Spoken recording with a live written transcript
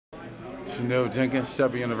Shaneil, Jenkins,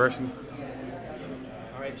 Shepherd University.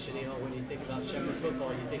 All right, Shaneil, when you think about Shepherd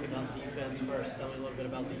football, you think about defense first. Tell me a little bit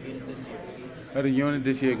about the unit this year. The unit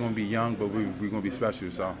this year is going to be young, but we're going to be special.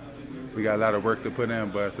 So we got a lot of work to put in,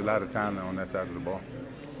 but it's a lot of talent on that side of the ball.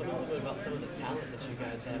 Tell me a little bit about some of the talent that you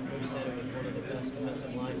guys have. Coach said it was one of the best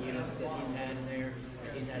defensive line units that he's had in there.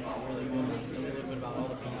 He's had some really good ones. Tell me a little bit about all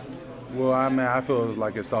the pieces. Well, I feel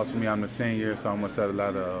like it starts for me. I'm the senior, so I'm going to set a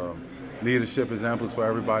lot of leadership examples for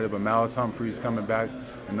everybody. But Miles Humphrey's coming back,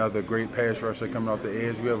 another great pass rusher coming off the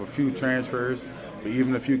edge. We have a few transfers, but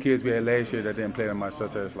even a few kids we had last year that didn't play that much,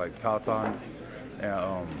 such as like Tata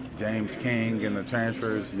and James King and the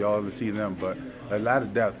transfers. Y'all to see them, but a lot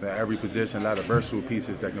of depth at every position, a lot of versatile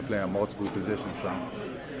pieces that can play on multiple positions. So.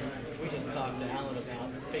 We just talked to Alan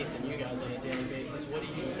about facing you guys on a daily basis. What do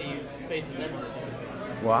you see facing them on a daily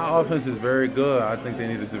basis? Well, our offense is very good. I think they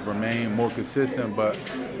need us to remain more consistent, but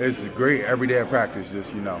it's great every day of practice,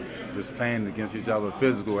 just playing against each other,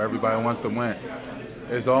 physical. Everybody wants to win.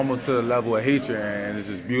 It's almost to the level of hatred, and it's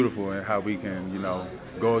just beautiful in how we can,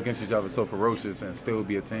 go against each other so ferocious and still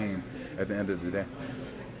be a team at the end of the day.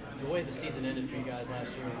 The way the season ended for you guys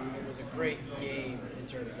last year, it was a great game in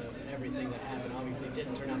terms of everything that happened. Obviously, it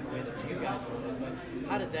didn't turn out the way that you guys wanted, but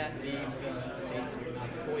how did that leave a taste in your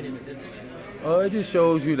mouth going into this year? It just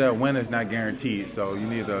shows you that winning is not guaranteed. So you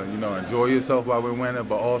need to, enjoy yourself while we're winning,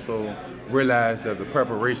 but also realize that the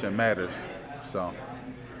preparation matters. So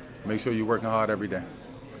make sure you're working hard every day.